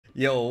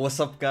Yo, what's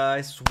up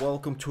guys?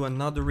 Welcome to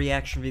another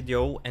reaction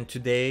video, and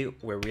today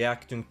we're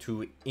reacting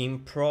to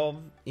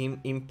Improver. I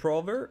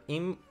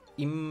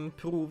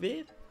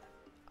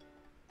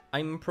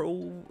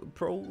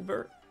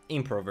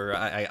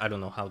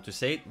don't know how to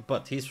say it,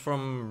 but he's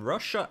from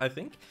Russia, I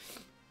think.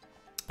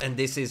 And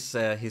this is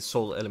his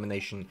solo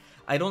elimination.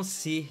 I don't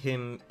see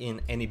him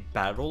in any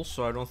battles,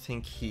 so I don't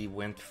think he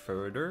went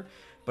further.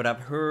 But I've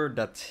heard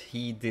that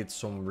he did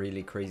some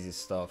really crazy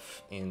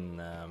stuff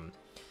in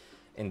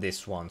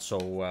this one,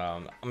 so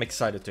I'm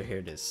excited to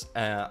hear this.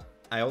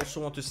 I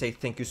also want to say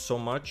thank you so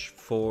much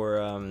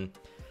for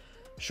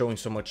showing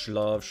so much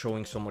love,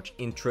 showing so much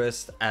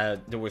interest.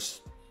 There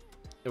was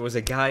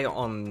a guy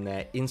on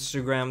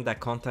Instagram that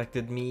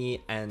contacted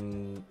me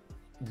and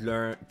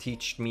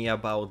teach me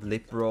about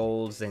lip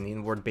rolls and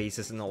inward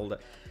basses and all that.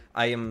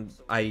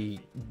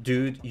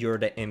 Dude, you're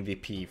the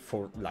MVP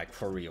for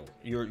real.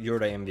 You're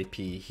the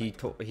MVP. He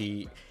can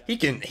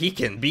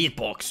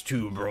beatbox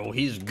too, bro.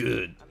 He's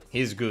good.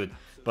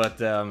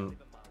 But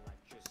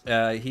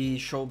he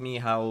showed me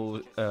how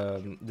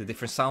the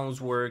different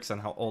sounds works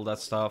and how all that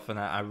stuff, and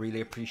I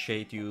really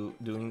appreciate you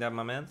doing that,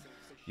 my man.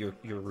 You're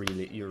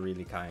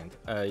really kind.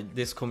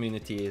 This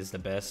community is the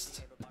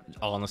best.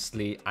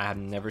 Honestly, I have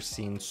never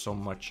seen so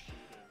much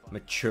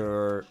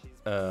mature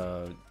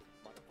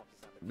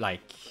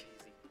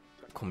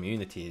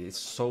community. It's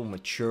so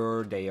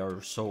mature. They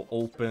are so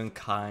open,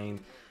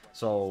 kind.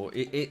 So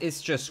it's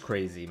just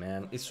crazy,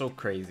 man. It's so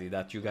crazy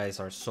that you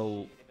guys are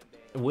so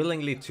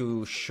willingly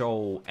to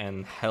show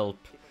and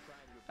help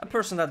a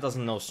person that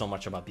doesn't know so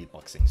much about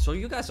beatboxing. So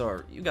you guys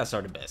are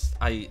the best.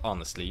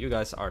 Honestly, you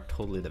guys are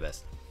totally the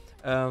best.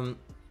 And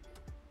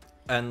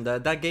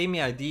that gave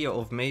me idea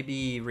of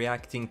maybe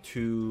reacting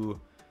to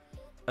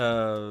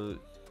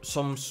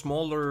some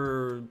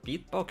smaller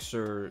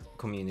beatboxer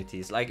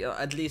communities, like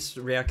at least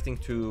reacting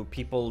to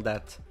people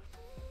that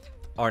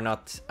are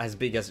not as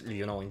big as,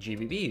 you know, in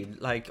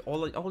GBB. Like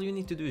all you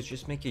need to do is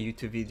just make a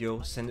YouTube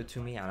video, send it to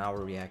me, and I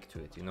will react to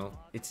it. You know,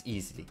 it's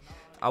easy.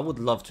 I would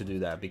love to do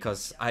that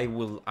because I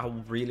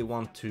really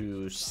want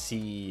to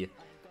see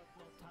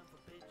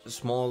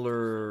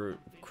smaller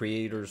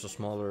creators or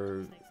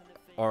smaller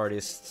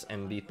artists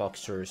and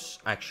beatboxers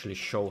actually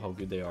show how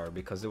good they are.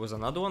 Because there was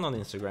another one on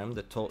Instagram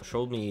that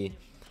showed me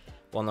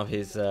one of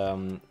his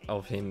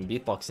of him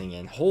beatboxing,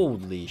 and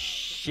holy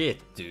shit,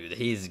 dude,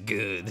 he's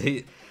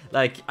good.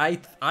 I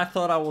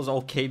thought I was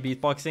okay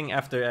beatboxing.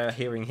 After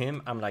hearing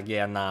him, I'm like,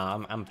 yeah,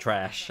 nah, I'm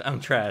trash.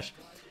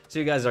 So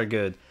you guys are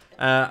good.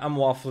 I'm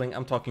waffling,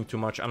 I'm talking too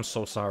much, I'm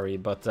so sorry,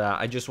 but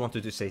I just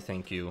wanted to say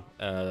thank you.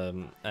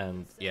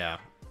 And yeah,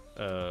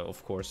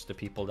 of course, the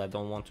people that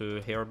don't want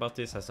to hear about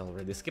this has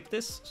already skipped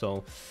this,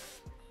 so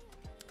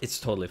it's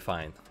totally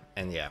fine.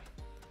 And yeah,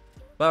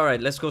 but all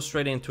right, let's go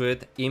straight into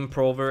it.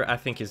 Improver, I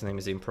think his name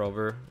is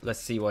Improver. Let's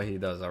see what he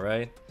does. All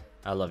right,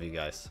 I love you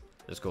guys.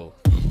 Let's go.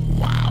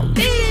 Wow.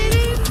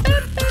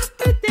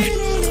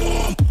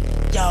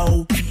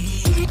 Yo.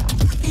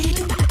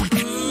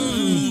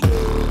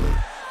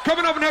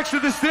 Coming up next to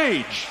the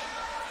stage,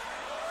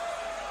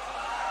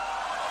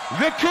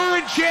 the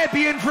current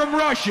champion from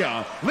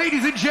Russia.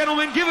 Ladies and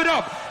gentlemen, give it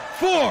up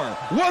for,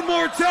 one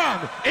more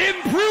time,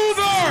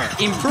 Improver!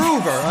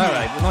 Improver, all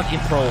right, not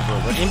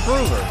Improver, but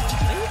Improver.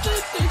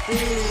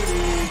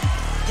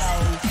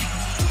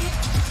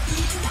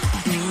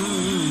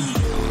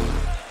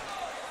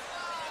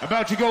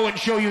 About to go and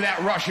show you that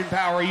Russian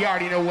power. You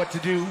already know what to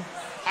do.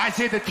 I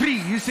say the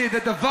 3, you say the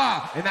 2,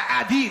 and the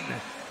 1.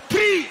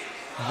 3!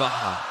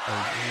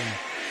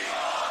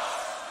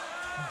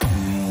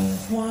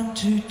 1,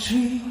 2,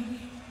 3.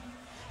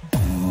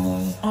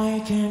 I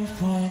can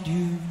find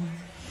you.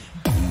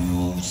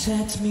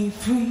 Set me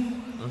free.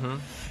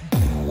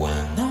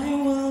 When I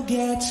will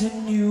get a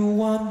new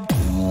one.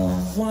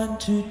 1,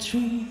 2,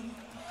 3.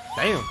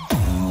 Damn.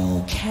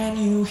 Can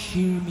you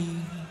hear me?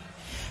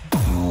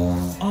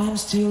 I'm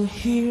still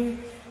here,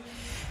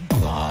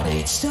 but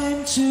it's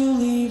time to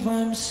leave.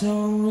 I'm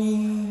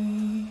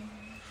sorry.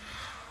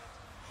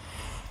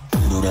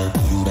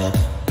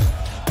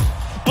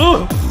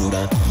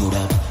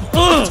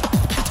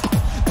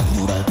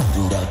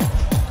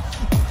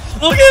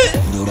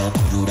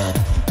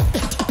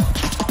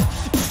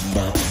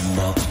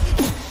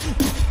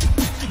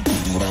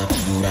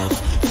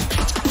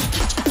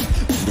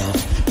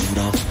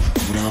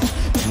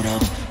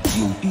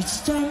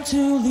 It's time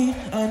to leave.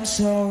 I'm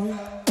sorry.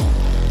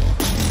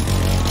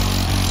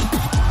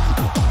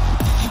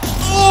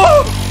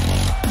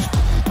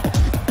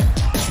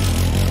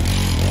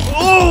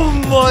 Oh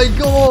my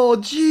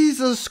god,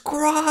 Jesus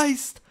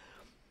Christ!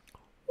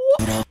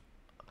 What?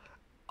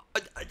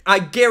 I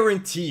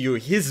guarantee you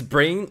his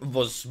brain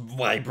was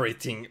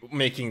vibrating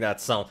making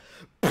that sound.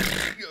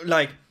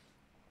 Like,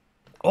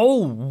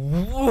 oh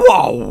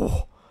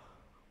wow!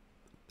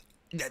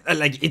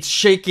 Like, it's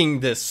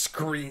shaking the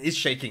screen, it's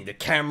shaking the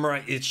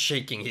camera, it's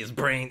shaking his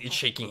brain, it's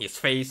shaking his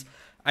face.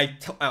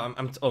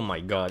 Oh my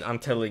god, I'm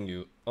telling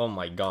you, oh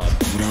my god.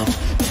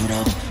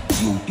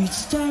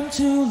 It's time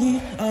to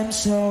leave. I'm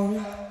sorry.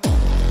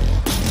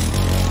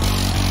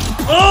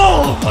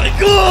 Oh my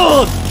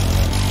god!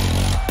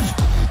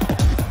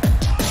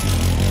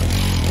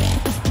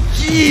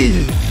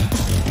 Jeez!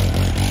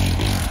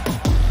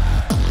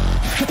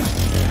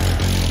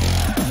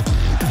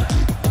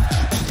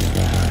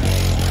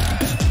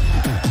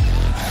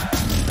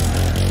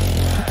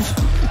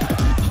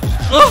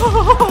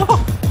 Oh!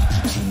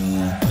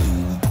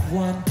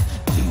 1,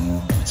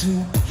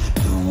 2,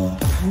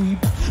 3,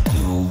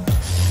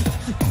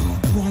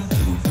 1,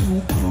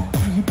 2,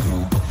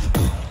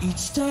 3,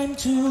 each time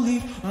to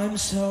leave, I'm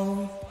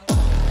sorry.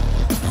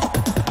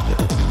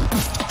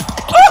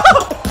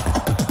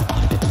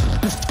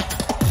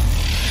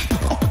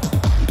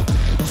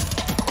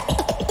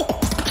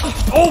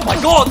 Oh my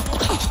god!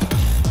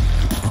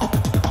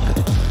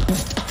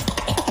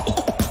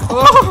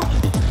 Oh.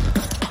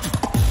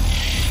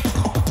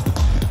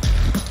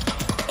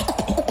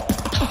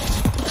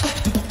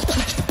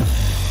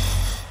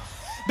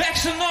 Back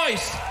some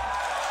noise!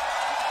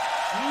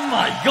 Oh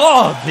my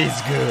god,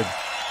 he's good!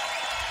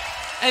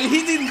 And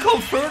he didn't go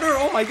further?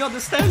 Oh my god, the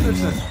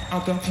standards!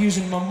 I'm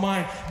confusing my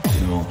mind.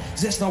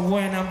 That's not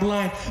when I'm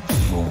blind.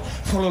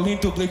 Falling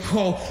into black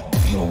hole.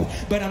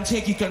 But I'm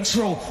taking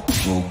control.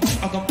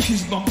 I'm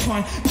confusing my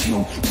mind.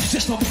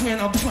 That's not when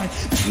I'm blind.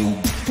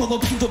 Fall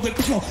into black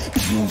hole.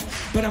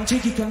 But I'm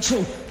taking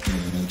control.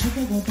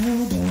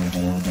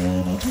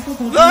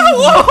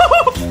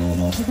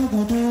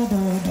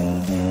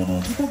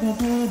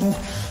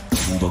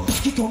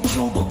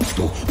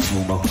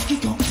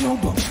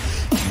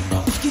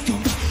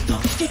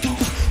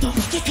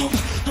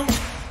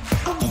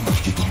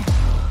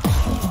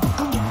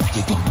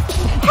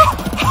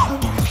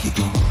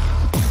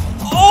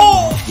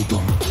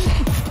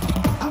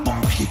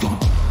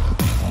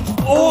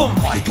 Oh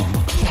my god!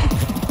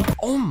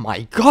 Oh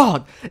my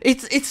god!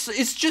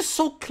 It's just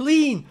so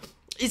clean.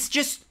 It's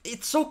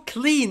so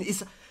clean.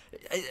 It's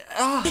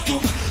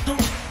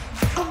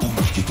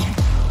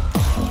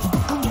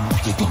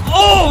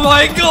Oh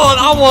my god!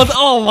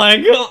 Oh my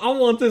god! I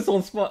want this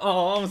on spot.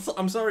 Oh,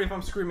 I'm sorry if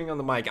I'm screaming on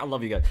the mic. I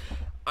love you guys.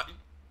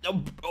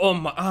 Oh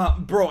my,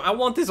 bro! I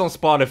want this on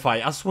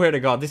Spotify. I swear to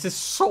God, this is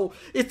so.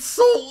 It's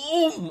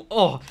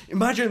so.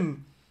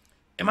 Imagine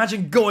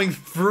going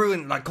through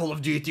in like Call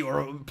of Duty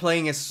or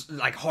playing a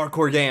like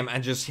hardcore game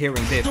and just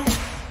hearing this.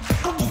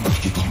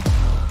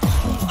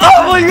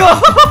 Oh my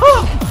god!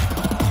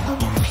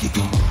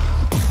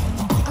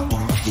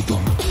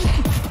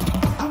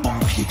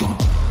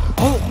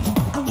 Oh,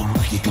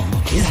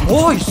 his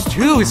voice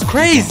too is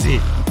crazy.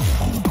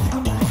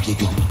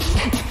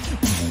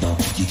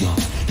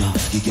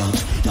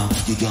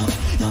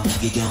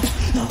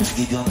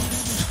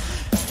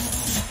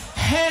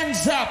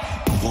 Hands up!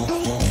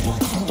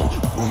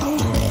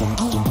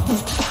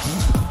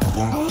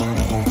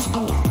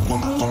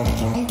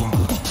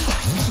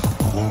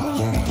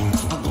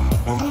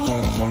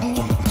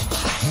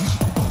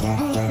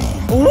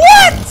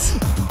 What?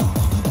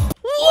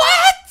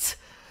 What?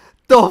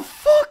 The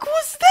fuck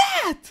was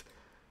that?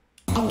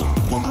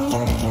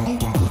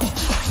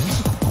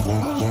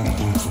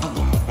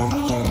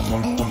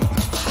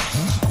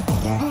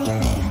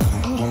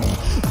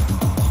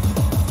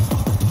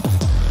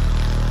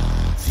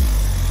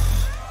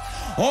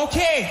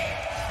 Okay,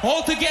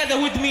 all together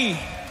with me.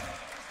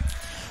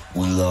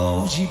 We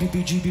love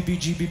GBB, GBB,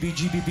 GBB,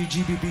 GBB,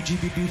 GBB,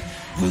 GBB.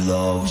 We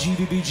love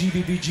GBB,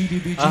 GBB,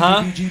 GBB,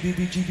 GBB,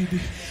 GBB, GBB.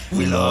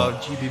 We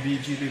love GBB,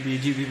 GBB,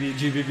 GBB,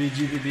 GBB,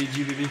 GBB,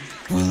 GBB.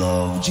 We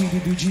love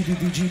GBB,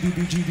 GBB,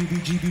 GBB, GBB,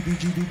 GBB,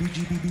 GBB,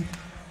 GBB.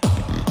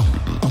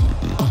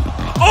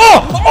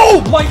 Oh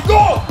my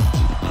god!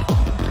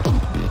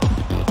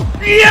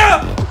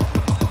 Yeah!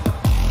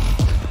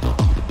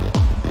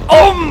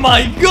 Oh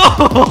my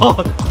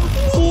god!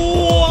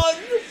 What?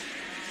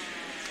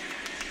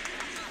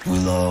 We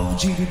love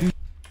GBB,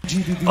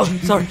 GBB, Oh,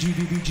 GBB, sorry.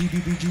 GBB,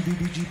 GBB,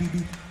 GBB,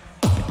 GBB.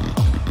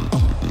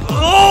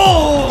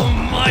 Oh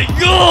my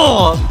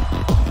god!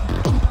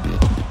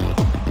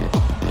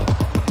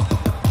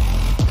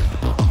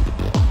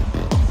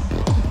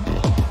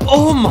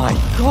 Oh my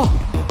god!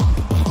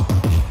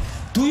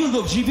 Do you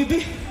love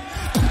GBB?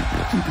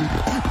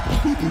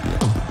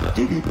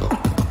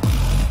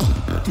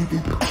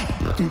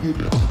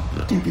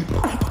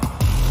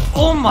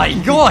 Oh my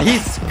god,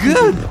 he's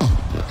good!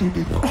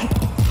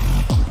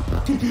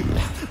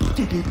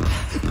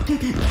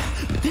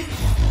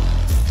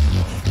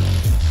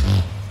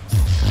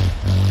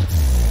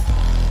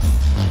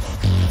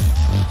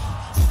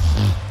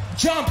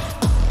 Jump!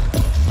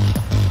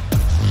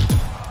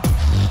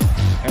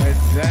 And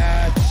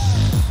that's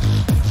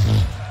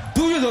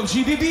Do you love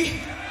GBB?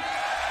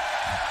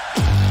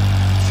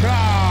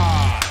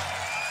 time.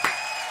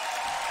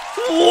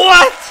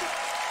 What?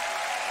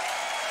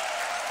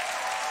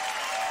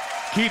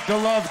 Keep the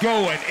love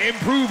going.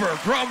 Improver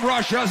from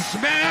Russia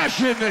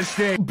smashing this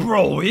thing.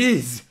 Bro,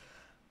 he's...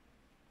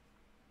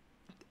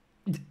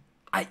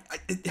 I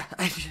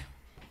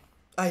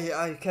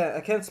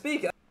can't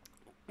speak.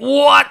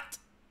 What?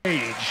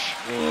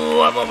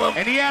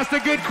 And he asked a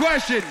good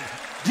question.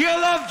 Do you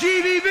love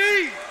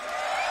GBB?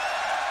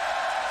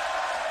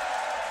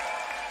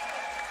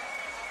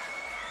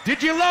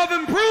 Did you love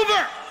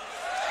Improver?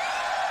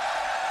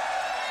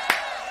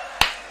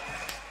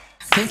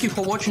 Thank you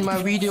for watching my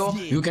video.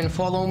 You can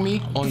follow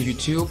me on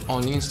YouTube,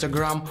 on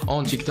Instagram,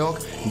 on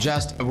TikTok.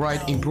 Just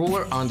write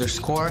improver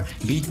 _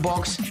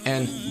 beatbox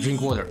and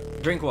drink water.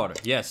 Drink water.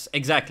 Yes,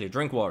 exactly.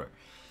 Drink water.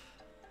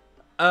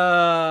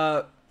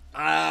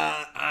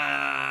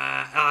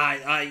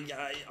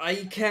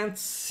 I can't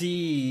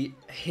see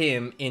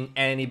him in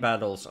any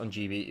battles on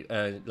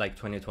GB, like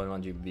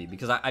 2021 GBB,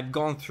 because I've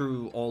gone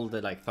through all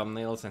the like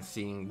thumbnails and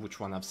seeing which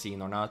one I've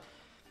seen or not,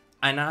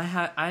 and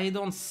I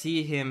don't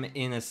see him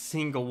in a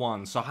single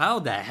one. So how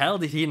the hell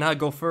did he not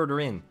go further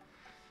in?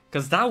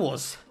 Because that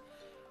was,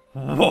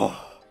 whoa,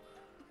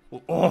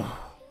 oh,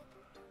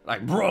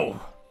 like bro,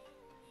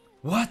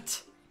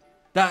 what?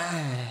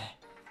 That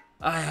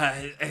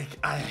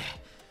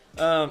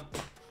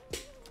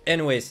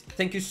anyways,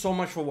 thank you so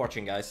much for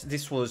watching, guys.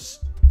 This was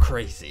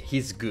crazy.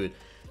 He's good.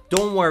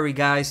 Don't worry,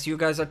 guys. You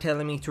guys are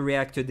telling me to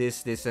react to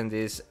this, and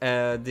this.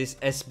 This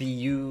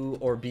SBU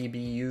or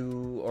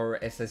BBU or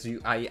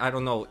SSU. I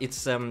don't know.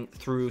 It's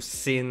through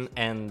Sin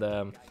and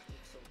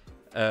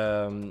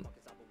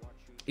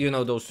you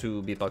know those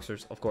two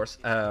beatboxers, of course.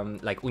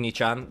 Like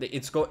Uni-chan.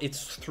 It's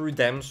through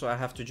them, so I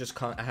have to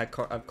just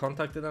I've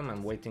contacted them.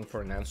 I'm waiting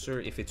for an answer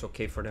if it's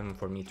okay for them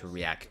for me to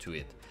react to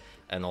it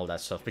and all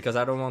that stuff, because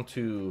I don't want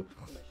to.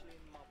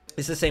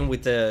 It's the same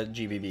with the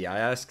GBB. I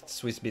asked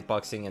Swiss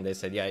Beatboxing and they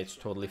said, yeah, it's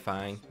totally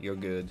fine. You're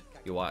good.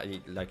 You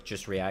like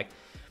just react.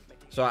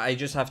 So I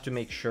just have to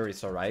make sure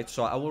it's alright.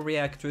 So I will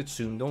react to it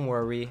soon. Don't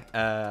worry.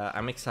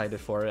 I'm excited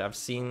for it. I've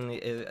seen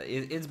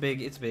it's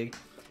big. It's big.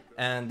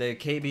 And the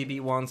KBB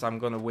ones, I'm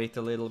gonna wait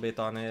a little bit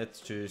on it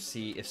to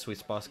see if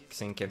Swiss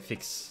Boxing can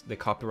fix the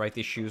copyright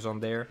issues on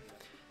there.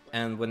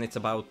 And when it's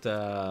about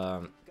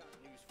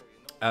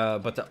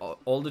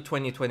all the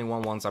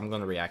 2021 ones I'm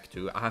gonna react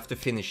to. I have to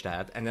finish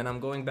that, and then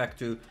I'm going back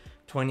to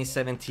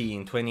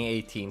 2017,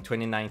 2018,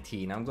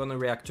 2019. I'm gonna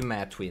react to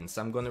Mad Twins.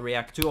 I'm gonna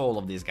react to all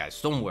of these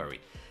guys. Don't worry.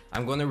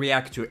 I'm gonna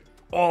react to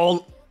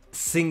all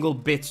single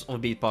bits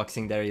of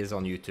beatboxing there is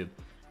on YouTube.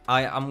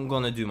 I'm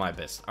gonna do my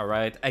best,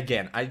 alright?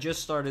 Again, I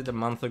just started a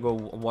month ago,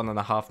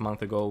 1.5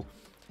 months ago.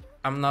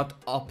 I'm not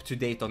up to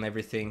date on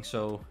everything,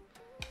 so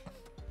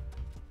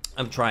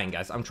I'm trying,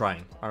 guys. I'm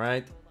trying,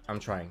 alright? I'm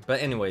trying.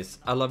 But anyways,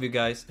 I love you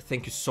guys.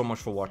 Thank you so much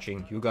for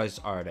watching. You guys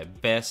are the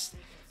best.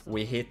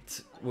 We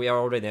are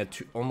already at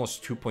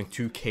almost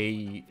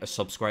 2.2k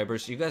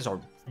subscribers. You guys are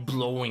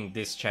blowing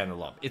this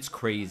channel up. It's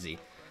crazy.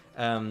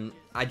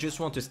 I just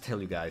want to tell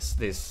you guys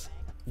this,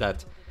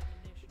 that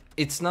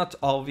it's not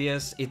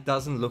obvious, it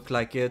doesn't look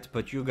like it,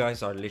 but you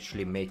guys are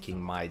literally making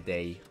my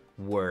day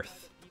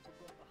worth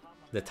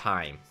the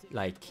time.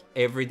 Like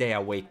every day I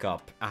wake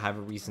up, I have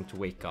a reason to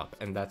wake up,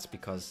 and that's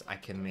because I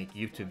can make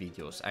YouTube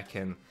videos. I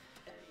can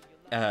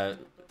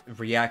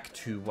react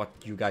to what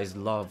you guys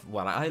love,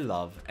 what I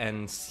love,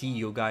 and see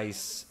you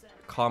guys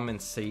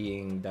comment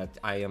saying that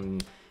I am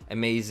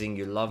amazing,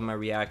 you love my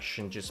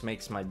reaction. Just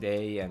makes my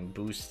day and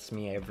boosts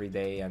me every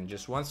day and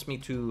just wants me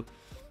to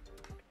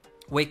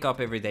wake up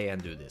every day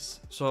and do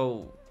this.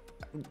 So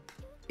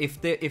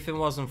if it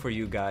wasn't for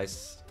you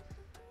guys,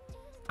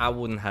 I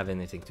wouldn't have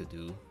anything to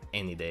do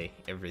any day,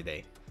 every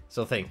day.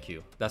 So thank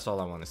you. That's all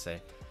I want to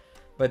say.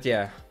 But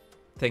yeah,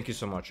 thank you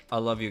so much. I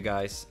love you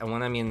guys. And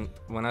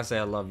when I say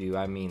I love you,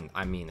 I mean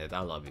it. I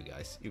love you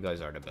guys. You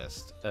guys are the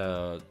best.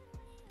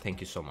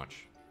 Thank you so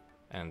much.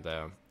 And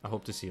I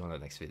hope to see you on the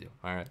next video.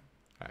 All right.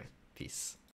 Peace.